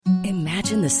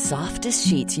Imagine the softest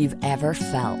sheets you've ever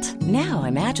felt. Now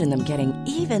imagine them getting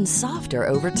even softer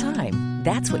over time.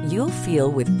 That's what you'll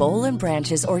feel with Boll &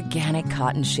 Branch's organic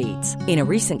cotton sheets. In a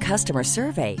recent customer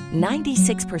survey,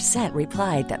 96%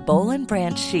 replied that Boll &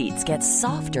 Branch sheets get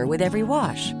softer with every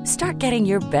wash. Start getting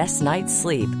your best night's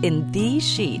sleep in these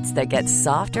sheets that get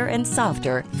softer and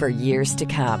softer for years to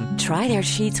come. Try their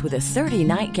sheets with a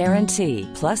 30-night guarantee.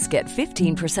 Plus, get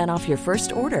 15% off your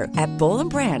first order at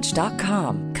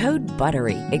bollandbranch.com. Code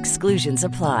BUTTERY. Exclusions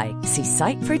apply. See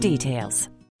site for details.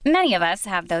 Many of us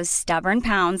have those stubborn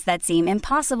pounds that seem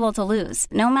impossible to lose,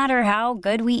 no matter how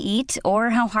good we eat or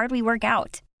how hard we work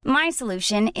out. My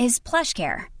solution is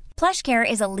PlushCare. PlushCare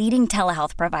is a leading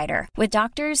telehealth provider with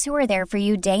doctors who are there for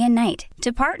you day and night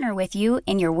to partner with you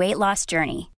in your weight loss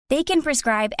journey. They can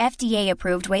prescribe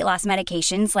FDA-approved weight loss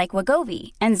medications like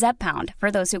Wegovy and Zepbound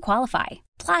for those who qualify.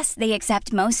 Plus, they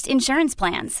accept most insurance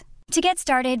plans. To get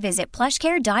started, visit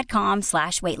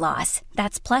plushcare.com/weightloss.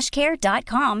 That's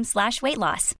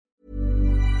plushcare.com/weightloss.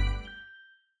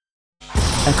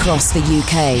 Across the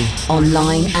UK,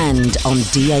 online and on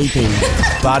DAB.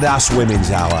 Badass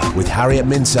Women's Hour with Harriet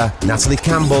Minter, Natalie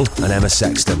Campbell and Emma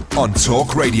Sexton on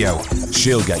Talk Radio.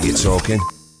 She'll get you talking.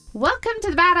 Welcome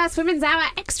to the Badass Women's Hour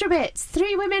Extra Bits.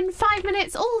 3 women, 5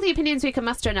 minutes, all the opinions we can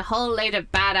muster and a whole load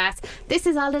of badass. This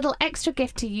is our little extra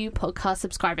gift to you podcast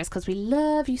subscribers because we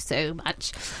love you so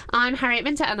much. I'm Harriet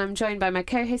Minter and I'm joined by my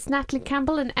co-hosts Natalie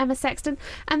Campbell and Emma Sexton.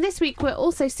 And this week we're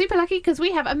also super lucky because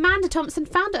we have Amanda Thompson,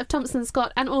 founder of Thompson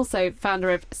Scott and also founder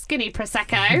of Skinny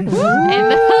Prosecco in the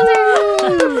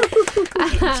building.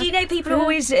 Do you know people are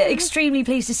always extremely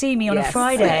pleased to see me on a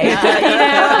Friday?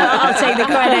 I'll take the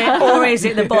credit, or is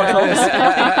it the bottles? Well,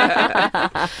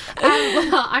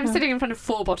 I'm sitting in front of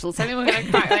 4 bottles, so I think we're going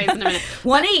to crack those in a minute.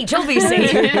 One each, obviously.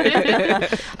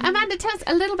 Amanda, tell us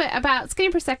a little bit about Skinny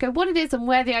Prosecco, what it is and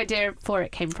where the idea for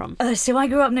it came from. So I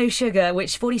grew up no sugar,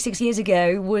 which 46 years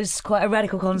ago was quite a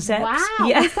radical concept. Wow,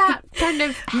 was that kind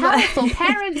of health or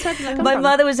parents? Where did that come My from?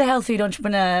 mother was a health food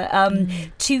entrepreneur,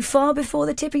 too far before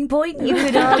the tipping point, you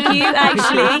could argue,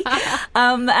 actually.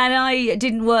 And I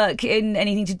didn't work in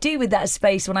anything to do with that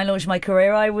space when I launched my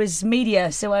career. I was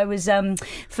media, so I was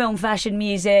film, fashion,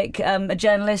 music, a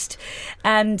journalist,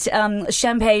 and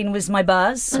champagne was my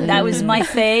buzz. That was my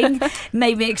thing,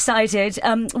 made me excited.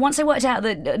 Once I worked out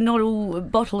that not all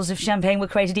bottles of champagne were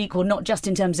created equal, not just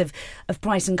in terms of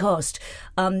price and cost,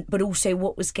 but also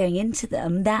what was going into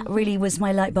them, that really was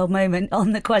my light bulb moment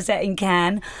on the Croisette in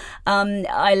Cannes.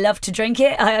 I loved to drink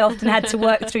it. I often had to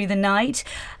work through the night.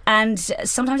 And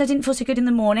sometimes I didn't feel so good in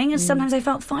the morning, and sometimes I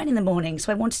felt fine in the morning.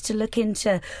 So I wanted to look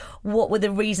into what were the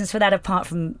reasons for that, apart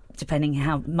from depending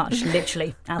how much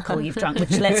literally alcohol you've drunk,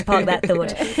 which let's park that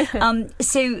thought.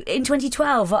 So in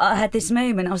 2012, I had this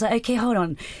moment. I was like, okay, hold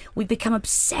on. We've become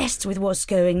obsessed with what's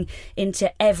going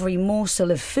into every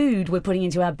morsel of food we're putting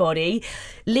into our body.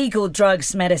 Legal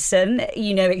drugs, medicine,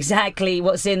 you know exactly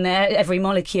what's in there, every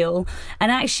molecule.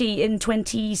 And actually in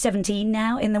 2017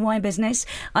 now, in the wine business,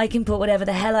 I can put whatever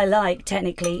the hell I like,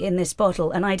 technically, in this bottle,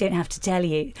 and I don't have to tell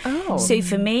you. Oh. So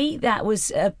for me, that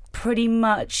was pretty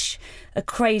much a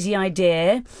crazy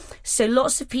idea. So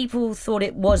lots of people thought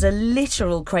it was a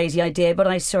literal crazy idea, but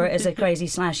I saw it as a crazy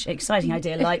 / exciting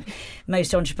idea, like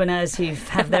most entrepreneurs who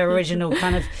have their original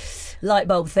kind of light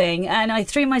bulb thing. And I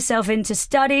threw myself into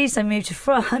studies. I moved to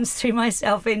France, threw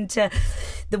myself into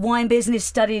the wine business,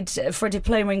 studied for a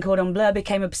diploma in Cordon Bleu,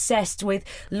 became obsessed with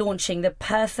launching the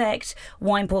perfect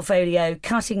wine portfolio,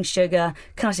 cutting sugar,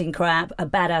 cutting crap, a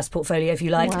badass portfolio, if you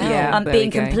like. Wow. Yeah,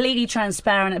 being completely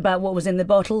transparent about what was in the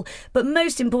bottle, but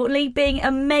most importantly, being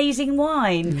amazing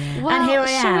wine. Well, and here I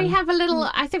am. Shall we have a little...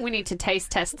 I think we need to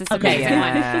taste test this Okay. amazing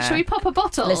wine. Shall we pop a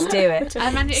bottle? Let's do it.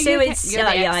 Amanda, So it's you're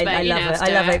the expert, I you love know it. how to I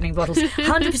do love it. opening bottles.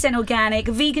 100% organic,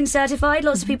 vegan certified.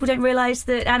 Lots of people don't realise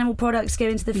that animal products go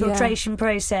into the filtration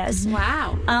process.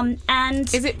 Wow.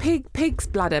 And Is it pig's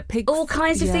bladder? all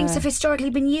kinds of things have historically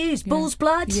been used. Bull's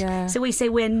blood. Yeah. So we say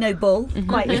we're no bull,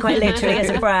 quite literally as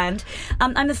a brand.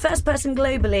 I'm the first person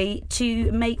globally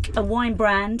to make a wine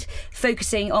brand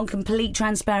focusing on complete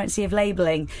transparency of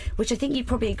labelling, which I think you'd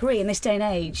probably agree in this day and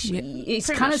age. It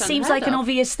Pretty kind of much seems unheard like an of.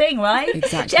 obvious thing, right?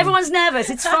 Exactly. Everyone's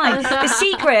nervous. It's fine. The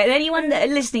secret, anyone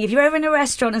listening, if you're ever in a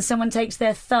restaurant and someone takes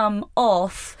their thumb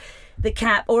off the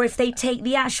cap, or if they take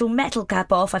the actual metal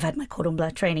cap off, I've had my cordon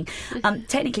bleu training,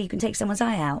 technically you can take someone's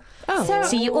eye out.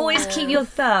 So you always keep your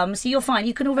thumb, so you're fine.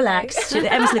 You can all relax.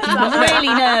 Emma's looking really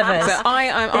nervous. So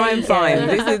I'm fine.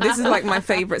 This is like my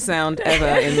favourite sound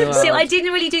ever in the world. So I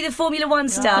didn't really do the Formula One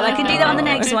style. I can do that on the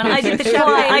next one. I did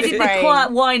the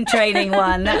quiet wine training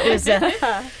one. That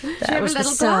was the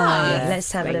start.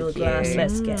 Let's have a little glass.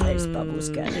 Let's get those bubbles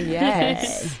going.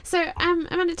 Yes. So,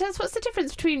 Amanda, tell us, what's the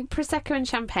difference between Prosecco and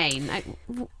Champagne?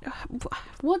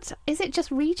 What is it?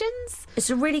 Just regions? It's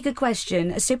a really good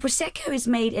question. So Prosecco is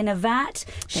made in a vat.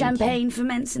 Champagne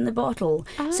ferments in the bottle.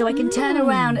 So I can turn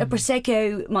around a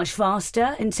Prosecco much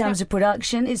faster in terms of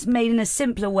production. It's made in a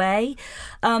simpler way.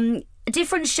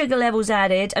 Different sugar levels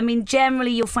added. I mean,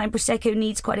 generally you'll find Prosecco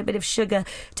needs quite a bit of sugar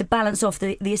to balance off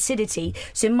the acidity.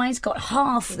 So mine's got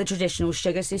half the traditional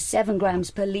sugar, so 7 grams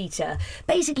per litre.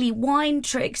 Basically, wine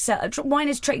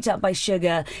is tricked up by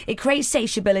sugar. It creates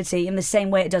satiability in the same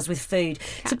way it does with food.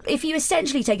 So if you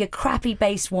essentially take a crappy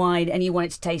base wine and you want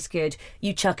it to taste good,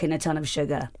 you chuck in a ton of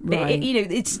sugar. Right.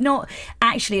 It's not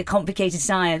actually a complicated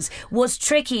science. What's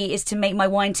tricky is to make my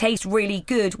wine taste really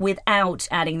good without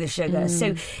adding the sugar.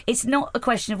 So it's not a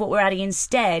question of what we're adding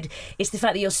instead. It's the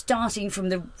fact that you're starting from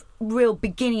the real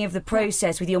beginning of the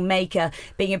process with your maker,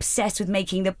 being obsessed with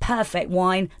making the perfect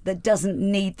wine that doesn't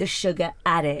need the sugar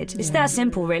added. It's that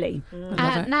simple, really.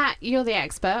 Nat, you're the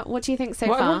expert. What do you think so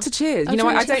far? I want to cheers. You know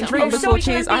what? I don't drink before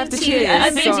cheers. I have to cheers.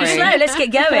 I'm being too slow. Let's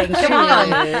get going. Come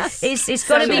on. It's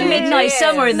got to be midnight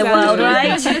summer in the world,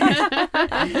 right?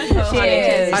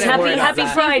 Cheers. Happy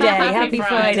Friday. Happy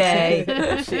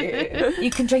Friday. Cheers. You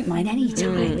can drink mine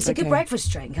anytime. It's a good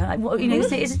breakfast drink.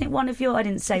 Isn't it one of your? I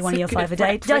didn't say one of your 5 a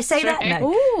day. Did I say that?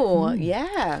 No. Oh,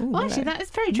 yeah. Well, actually, that is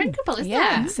very drinkable, isn't it?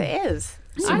 Yes, it is.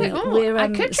 So I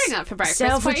could drink that for breakfast.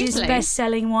 Selfridge's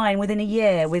best-selling wine within a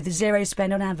year with 0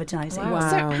 spend on advertising. Wow.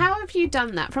 So how have you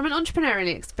done that? From an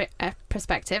entrepreneurial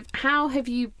perspective, how have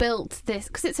you built this?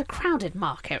 Because it's a crowded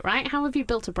market, right? How have you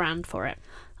built a brand for it?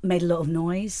 Made a lot of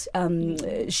noise,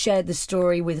 shared the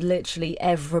story with literally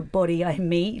everybody I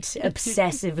meet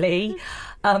obsessively,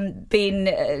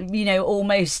 been,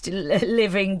 almost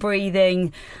living,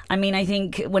 breathing. I mean, I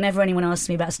think whenever anyone asks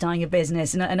me about starting a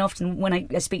business, and often when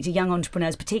I speak to young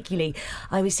entrepreneurs particularly,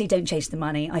 I always say don't chase the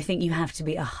money. I think you have to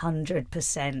be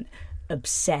 100%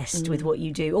 obsessed with what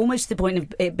you do, almost to the point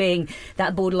of it being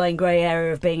that borderline grey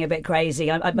area of being a bit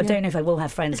crazy. I don't know if I will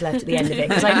have friends left at the end of it,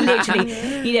 because I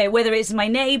literally, whether it's my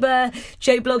neighbour,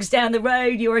 Joe Blogs down the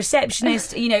road, your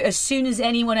receptionist, as soon as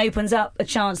anyone opens up a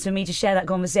chance for me to share that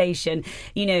conversation,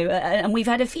 and we've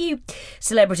had a few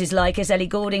celebrities like us, Ellie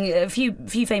Goulding, a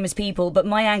few famous people, but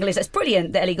my angle is that's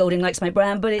brilliant that Ellie Goulding likes my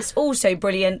brand, but it's also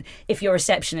brilliant if your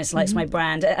receptionist likes my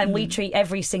brand, and we treat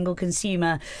every single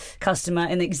customer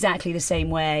in exactly the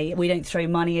same way. We don't throw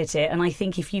money at it, and I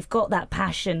think if you've got that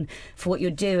passion for what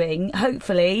you're doing,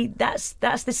 hopefully that's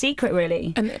the secret,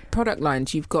 really. And product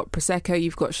lines, you've got Prosecco,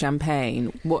 you've got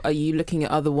Champagne. What are you looking at?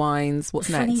 Other wines? What's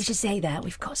next? Funny you should say that.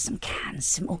 We've got some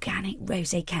organic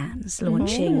rosé cans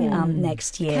launching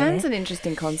next year. Can's an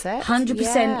interesting concept.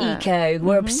 100% eco.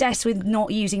 We're obsessed with not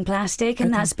using plastic,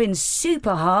 and that's been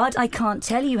super hard. I can't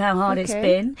tell you how hard it's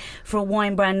been for a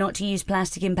wine brand not to use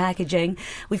plastic in packaging.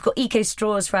 We've got eco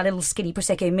straws for our little skinny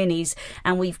Prosecco minis,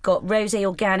 and we've got rosé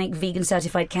organic vegan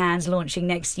certified cans launching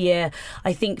next year.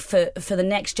 I think for the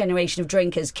next generation of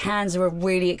drinkers, cans are a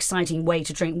really exciting way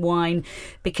to drink wine,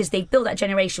 because they've built that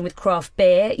generation with craft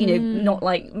beer, not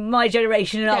like my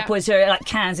generation and upwards who are like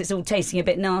cans, it's all tasting a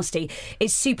bit nasty.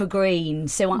 It's super green.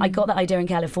 So I got that idea in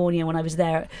California when I was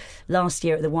there last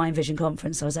year at the Wine Vision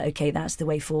conference. I was like, okay, that's the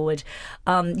way forward.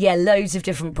 Loads of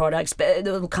different products, but it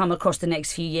will come across the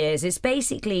next few years. It's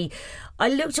basically, I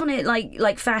looked on it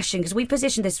like fashion, because we've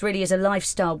positioned this really as a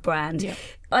lifestyle brand. Yeah.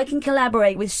 I can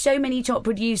collaborate with so many top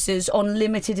producers on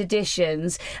limited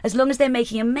editions. As long as they're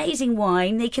making amazing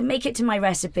wine, they can make it to my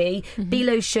recipe, be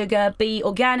low sugar, be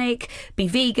organic, be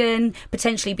vegan,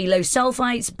 potentially be low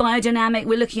sulfites, biodynamic.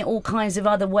 We're looking at all kinds of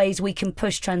other ways we can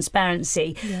push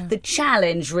transparency. Yeah. The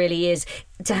challenge really is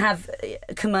to have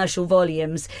commercial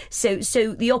volumes. So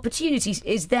the opportunity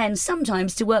is then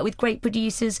sometimes to work with great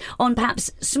producers on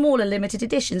perhaps smaller limited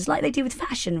editions, like they do with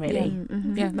fashion, really.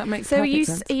 Yeah, that makes so perfect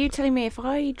sense. Are you telling me if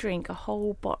I drink a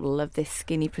whole bottle of this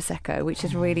skinny Prosecco, which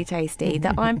is really tasty,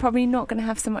 that I'm probably not going to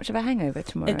have so much of a hangover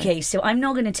tomorrow? Okay, so I'm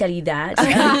not going to tell you that.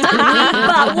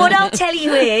 But what I'll tell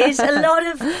you is a lot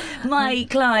of my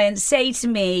clients say to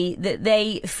me that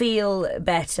they feel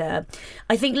better.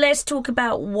 I think let's talk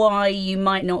about why you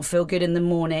might not feel good in the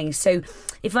morning. So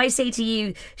if I say to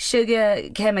you sugar,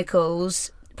 chemicals,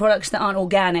 products that aren't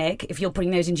organic, if you're putting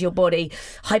those into your body,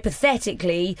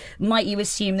 hypothetically, might you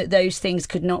assume that those things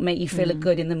could not make you feel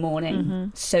good in the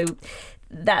morning? So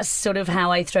that's sort of how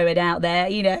I throw it out there.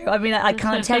 You know, I mean, I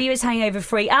can't tell you it's hangover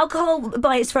free. Alcohol,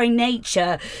 by its very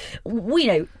nature,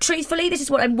 truthfully, this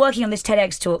is what I'm working on this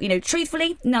TEDx talk.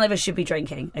 Truthfully, none of us should be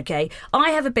drinking. Okay,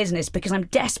 I have a business because I'm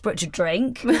desperate to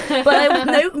drink, but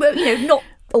not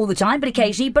all the time, but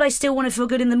occasionally, but I still want to feel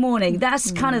good in the morning.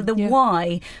 That's kind of the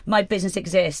why my business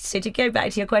exists. So to go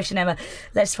back to your question, Emma,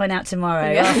 let's find out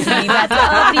tomorrow after you've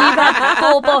had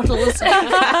 4 bottles.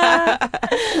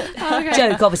 Okay.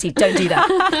 Joke, obviously, don't do that.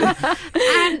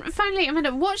 And finally,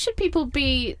 Amanda, what should people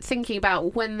be thinking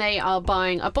about when they are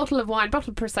buying a bottle of wine,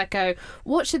 bottle of Prosecco?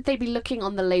 What should they be looking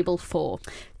on the label for?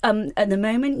 At the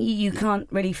moment, you can't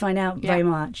really find out very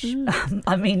much.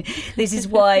 I mean, this is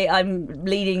why I'm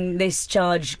leading this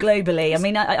charge globally. I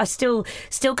mean, I still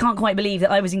can't quite believe that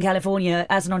I was in California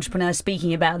as an entrepreneur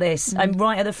speaking about this. I'm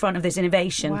right at the front of this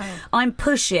innovation. Wow. I'm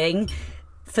pushing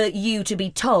for you to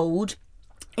be told.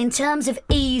 In terms of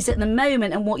ease at the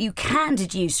moment and what you can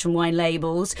deduce from wine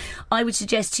labels, I would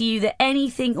suggest to you that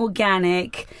anything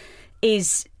organic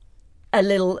is a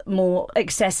little more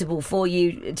accessible for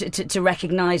you to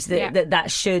recognise that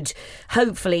should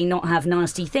hopefully not have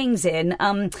nasty things in.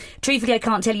 Truthfully, I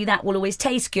can't tell you that will always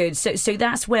taste good. So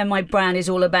that's where my brand is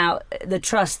all about, the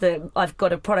trust that I've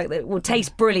got a product that will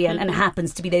taste brilliant and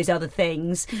happens to be those other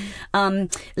things. Low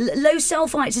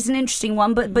sulfites is an interesting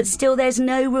one, but still there's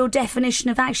no real definition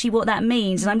of actually what that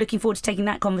means, and I'm looking forward to taking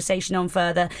that conversation on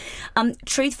further.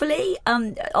 Truthfully,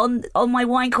 on my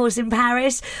wine course in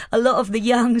Paris, a lot of the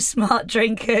young, smart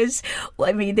drinkers,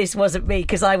 I mean, this wasn't me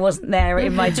because I wasn't there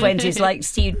in my 20s, like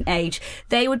student age,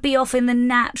 they would be off in the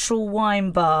natural wine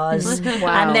bars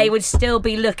and they would still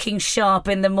be looking sharp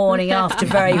in the morning after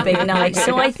very big nights.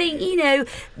 So I think,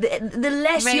 the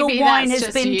less Maybe your wine that's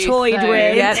has just been youth, toyed though.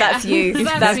 with. Yeah, that's you.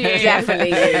 That's you. definitely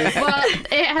you. Well,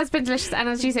 it has been delicious, and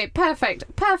as you say, perfect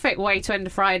way to end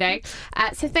a Friday.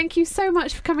 So thank you so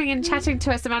much for coming and chatting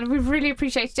to us, Amanda. We've really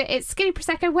appreciated it. It's Skinny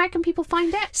Prosecco. Where can people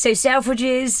find it? So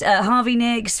Selfridges, Harvey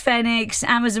Nicks, Fenix,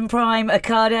 Amazon Prime,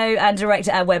 Ocado, and direct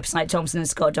at our website,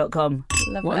 thompsonandscott.com.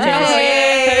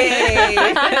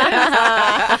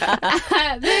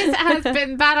 This has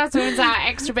been Badass Women's Hour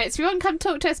Extra Bits. If you want to come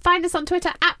talk to us, find us on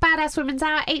Twitter at Badass Women's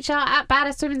Hour, HR at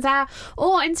Badass Women's Hour,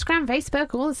 or Instagram,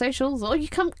 Facebook, all the socials, or you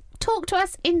come talk to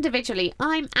us individually.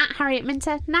 I'm at Harriet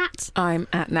Minter. Nat. I'm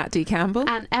at Nat D. Campbell.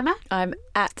 And Emma. I'm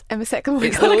at Emma Second.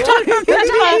 We've done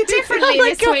it differently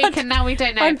this week, and now we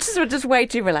don't know. I'm just way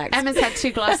too relaxed. Emma's had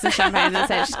 2 glasses of champagne, that's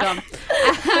it, she's gone.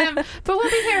 But we'll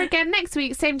be here again next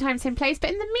week, same time, same place. But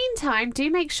in the meantime,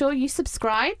 do make sure you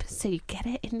subscribe so you get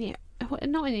it in your,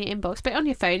 not in your inbox, but on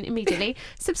your phone immediately.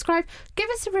 Subscribe, give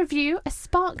us a review, a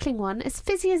sparkling one, as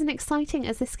fizzy as and exciting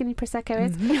as this Skinny Prosecco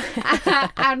is,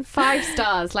 and 5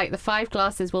 stars, like the 5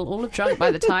 glasses we'll all have drunk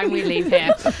by the time we leave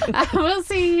here. We'll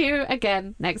see you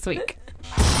again next week.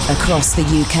 Across the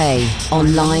UK,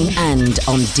 online and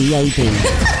on DAB.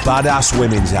 Badass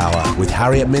Women's Hour with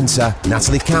Harriet Minter,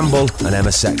 Natalie Campbell, and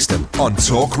Emma Sexton on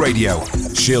Talk Radio.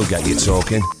 She'll get you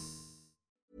talking.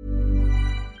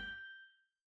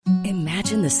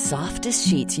 Imagine the softest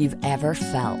sheets you've ever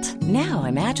felt. Now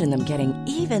imagine them getting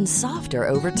even softer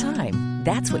over time.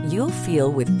 That's what you'll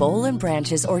feel with Boll &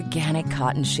 Branch's organic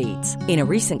cotton sheets. In a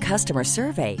recent customer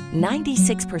survey,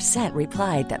 96%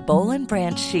 replied that Boll &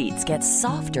 Branch sheets get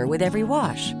softer with every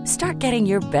wash. Start getting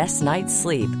your best night's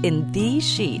sleep in these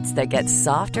sheets that get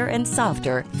softer and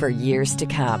softer for years to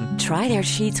come. Try their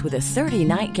sheets with a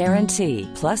 30-night guarantee.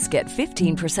 Plus, get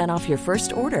 15% off your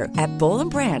first order at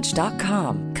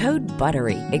bollandbranch.com. Code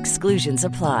BUTTERY. Exclusions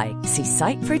apply. See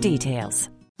site for details.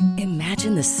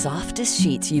 Imagine the softest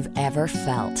sheets you've ever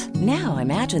felt. Now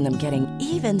imagine them getting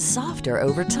even softer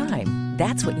over time.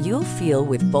 That's what you'll feel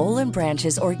with Boll &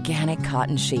 Branch's organic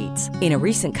cotton sheets. In a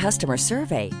recent customer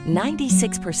survey,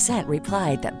 96%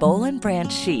 replied that Boll &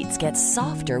 Branch sheets get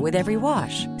softer with every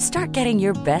wash. Start getting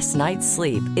your best night's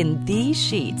sleep in these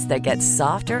sheets that get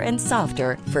softer and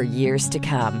softer for years to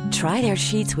come. Try their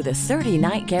sheets with a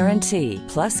 30-night guarantee.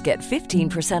 Plus, get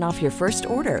 15% off your first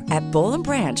order at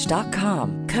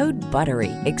bollandbranch.com. Code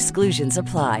BUTTERY. Exclusions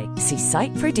apply. See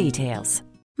site for details.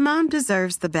 Mom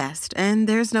deserves the best, and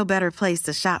there's no better place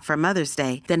to shop for Mother's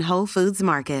Day than Whole Foods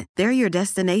Market. They're your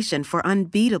destination for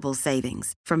unbeatable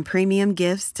savings, from premium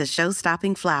gifts to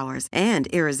show-stopping flowers and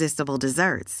irresistible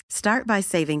desserts. Start by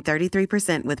saving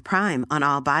 33% with Prime on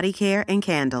all body care and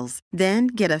candles. Then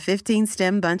get a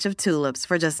 15-stem bunch of tulips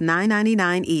for just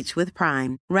 $9.99 each with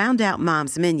Prime. Round out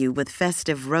Mom's menu with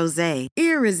festive rosé,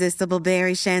 irresistible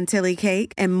berry chantilly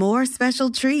cake, and more special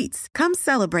treats. Come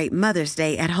celebrate Mother's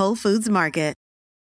Day at Whole Foods Market.